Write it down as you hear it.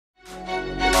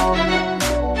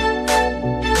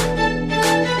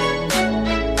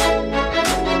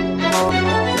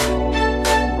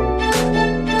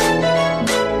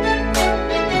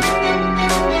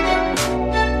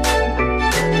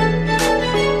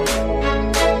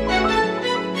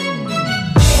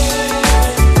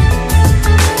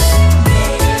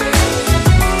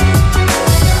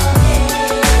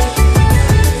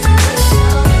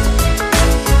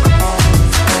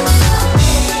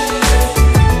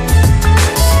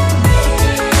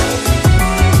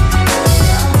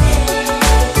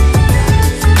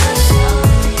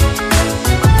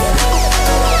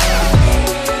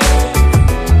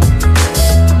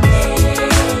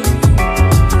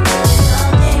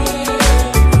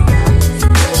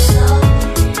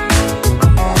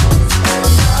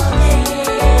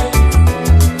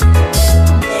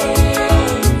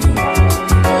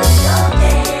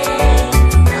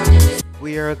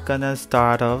gonna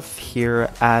start off here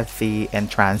at the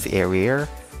entrance area.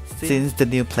 Since the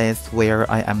new place where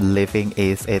I am living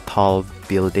is a tall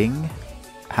building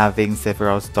having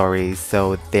several stories,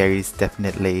 so there is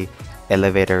definitely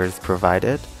elevators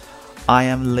provided. I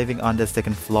am living on the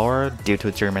second floor due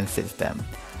to German system,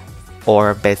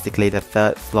 or basically the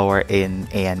third floor in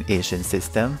an Asian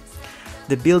system.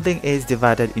 The building is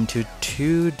divided into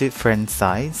two different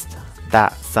sides.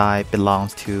 That side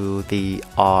belongs to the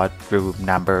odd room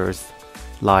numbers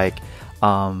like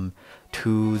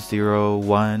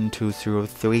 201,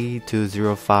 203,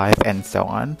 205 and so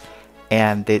on.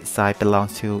 And this side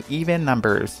belongs to even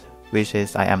numbers, which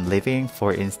is I am living,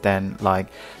 for instance, like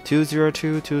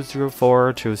 202,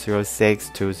 204,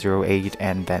 206, 208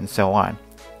 and then so on.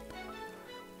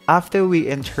 After we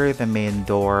enter the main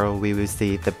door, we will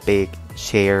see the big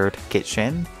shared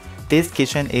kitchen. This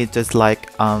kitchen is just like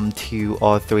 2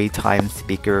 or 3 times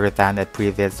bigger than the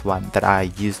previous one that I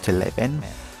used to live in.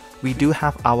 We do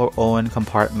have our own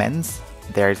compartments.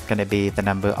 There's gonna be the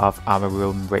number of our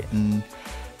room written.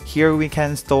 Here we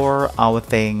can store our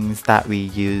things that we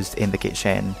use in the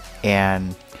kitchen,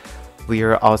 and we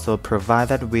are also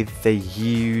provided with the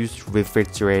huge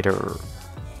refrigerator.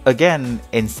 Again,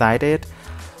 inside it,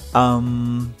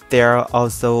 there are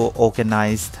also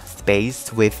organized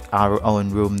space with our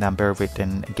own room number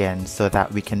written again, so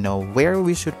that we can know where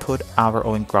we should put our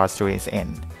own groceries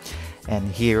in.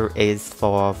 And here is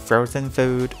for frozen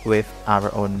food with our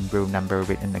own room number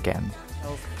written again.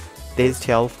 This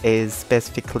shelf is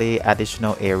specifically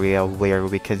additional area where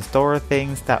we can store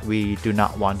things that we do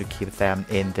not want to keep them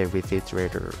in the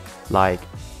refrigerator, like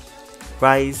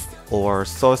rice or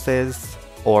sauces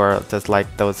or just like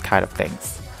those kind of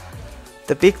things.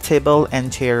 The big table and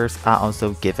chairs are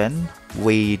also given.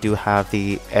 We do have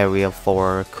the area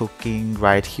for cooking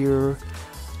right here.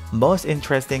 Most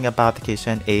interesting about the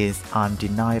kitchen is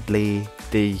undeniably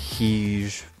the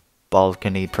huge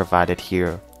balcony provided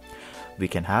here. We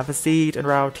can have a seat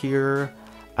around here,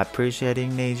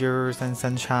 appreciating nature and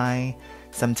sunshine.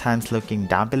 Sometimes looking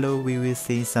down below, we will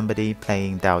see somebody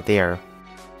playing down there.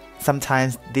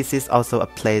 Sometimes this is also a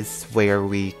place where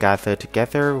we gather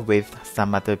together with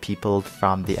some other people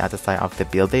from the other side of the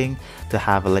building to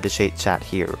have a little chit chat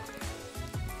here.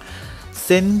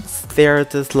 Since there are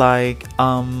just like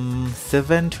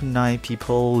 7 to 9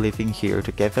 people living here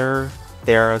together,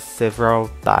 there are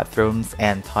several bathrooms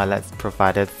and toilets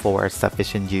provided for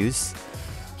sufficient use.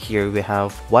 Here we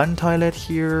have one toilet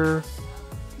here.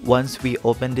 Once we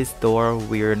open this door,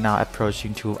 we are now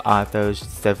approaching to other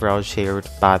several shared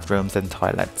bathrooms and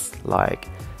toilets, like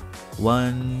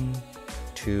 1,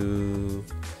 2,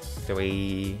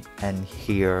 3, and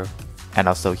here, and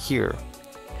also here.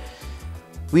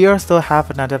 We also have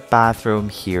another bathroom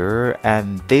here,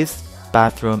 and this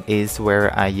bathroom is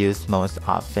where I use most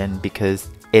often because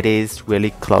it is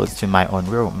really close to my own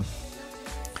room.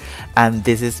 And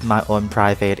this is my own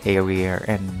private area,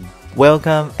 and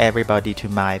welcome everybody to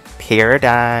my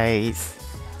paradise!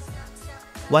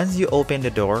 Once you open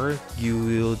the door, you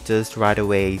will just right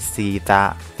away see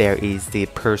that there is the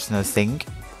personal sink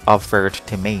offered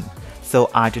to me. So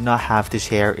I do not have to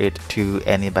share it to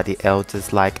anybody else,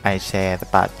 just like I share the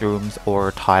bathrooms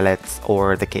or toilets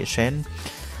or the kitchen.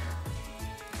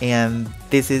 And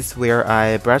this is where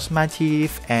I brush my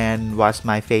teeth and wash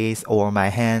my face or my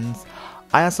hands.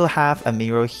 I also have a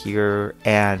mirror here,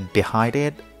 and behind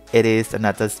it, it is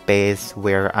another space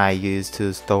where I use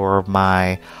to store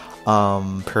my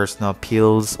personal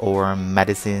pills or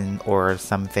medicine or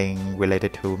something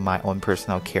related to my own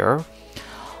personal care.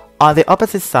 On the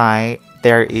opposite side,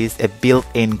 there is a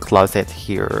built-in closet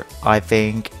here. I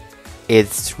think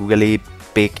it's really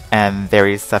big and there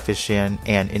is sufficient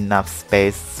and enough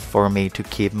space for me to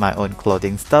keep my own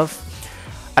clothing stuff.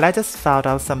 And I just found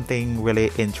out something really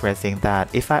interesting,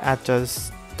 that if I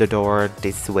adjust the door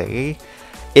this way,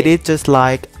 it is just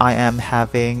like I am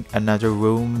having another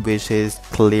room which is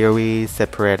clearly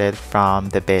separated from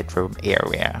the bedroom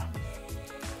area.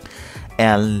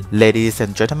 And ladies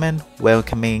and gentlemen,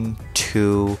 welcoming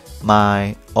to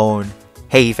my own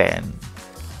haven.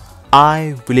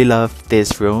 I really love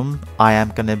this room. I am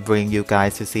gonna bring you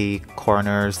guys to see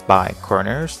corners by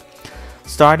corners.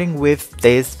 Starting with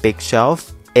this big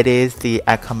shelf, it is the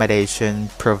accommodation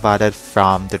provided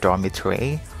from the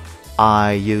dormitory.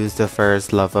 I use the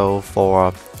first level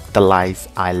for the lights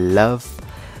I love.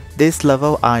 This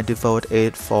level I devote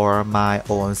it for my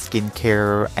own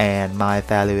skincare and my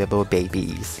valuable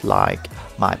babies, like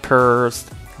my purse,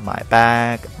 my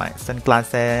bag, my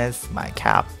sunglasses, my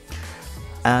cap.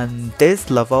 And this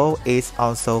level is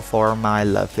also for my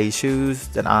lovely shoes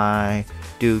that I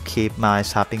do keep my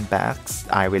shopping bags.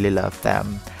 I really love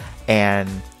them. and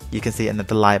you can see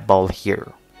another light bulb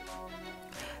here.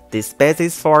 This space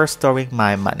is for storing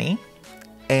my money,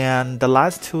 and the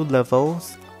last two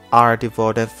levels are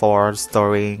devoted for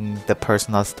storing the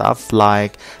personal stuff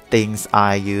like things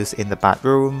I use in the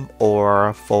bathroom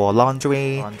or for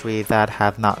laundry that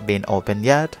have not been opened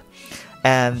yet.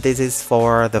 And this is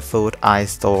for the food I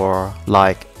store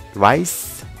like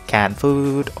rice, canned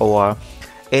food, or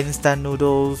instant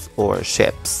noodles or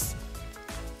chips.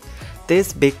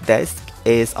 This big desk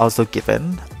is also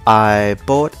given. I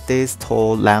bought this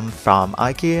tall lamp from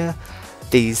IKEA.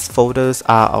 These folders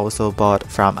are also bought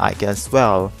from IKEA as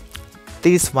well.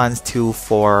 These ones too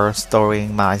for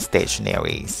storing my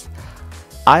stationeries.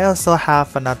 I also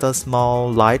have another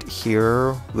small light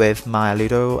here with my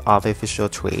little artificial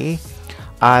tree.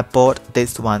 I bought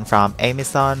this one from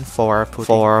Amazon for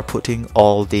putting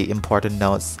all the important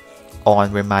notes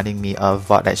on reminding me of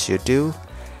what I should do.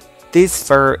 This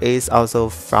fur is also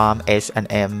from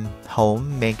H&M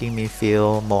Home, making me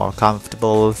feel more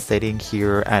comfortable sitting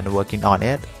here and working on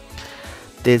it.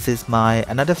 This is my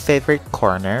another favorite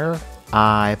corner.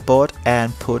 I bought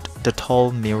and put the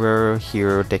tall mirror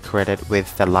here decorated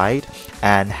with the light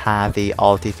and have the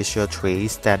artificial tree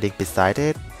standing beside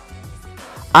it.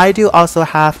 I do also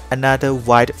have another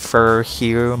white fur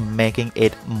here, making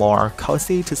it more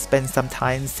cozy to spend some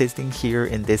time sitting here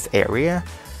in this area.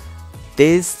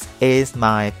 This is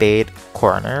my bed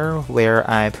corner where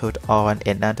I put on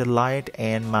another light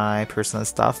and my personal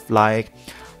stuff like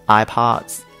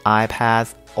iPods,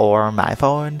 iPads, or my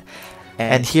phone.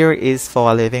 And here is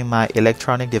for leaving my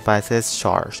electronic devices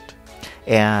charged.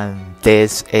 And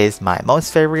this is my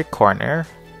most favorite corner,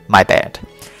 my bed.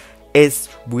 It's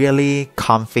really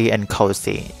comfy and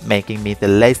cozy, making me the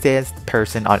laziest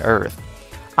person on earth.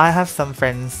 I have some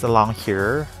friends along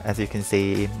here, as you can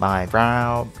see, my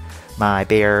brow, my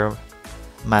bear,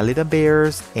 my little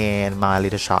bears, and my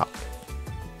little shop.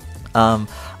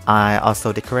 I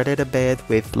also decorated the bed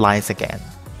with lights again.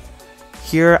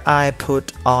 Here I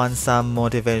put on some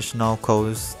motivational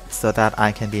quotes so that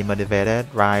I can be motivated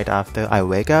right after I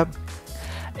wake up.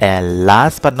 And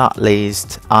last but not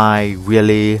least, I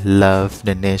really love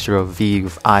the natural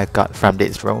view I got from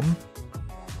this room.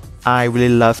 I really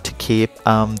love to keep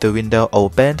the window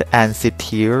open and sit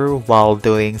here while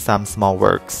doing some small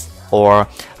works or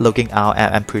looking out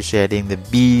and appreciating the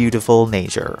beautiful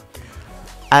nature.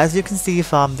 As you can see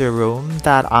from the room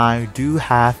that I do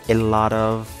have a lot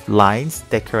of lights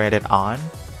decorated on.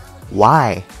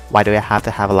 Why? Why do I have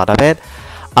to have a lot of it?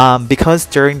 Because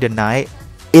during the night,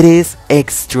 it is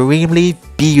extremely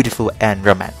beautiful and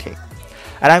romantic.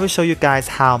 And I will show you guys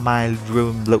how my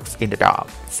room looks in the dark.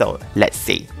 So let's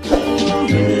see.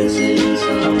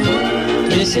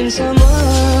 Missing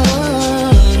someone.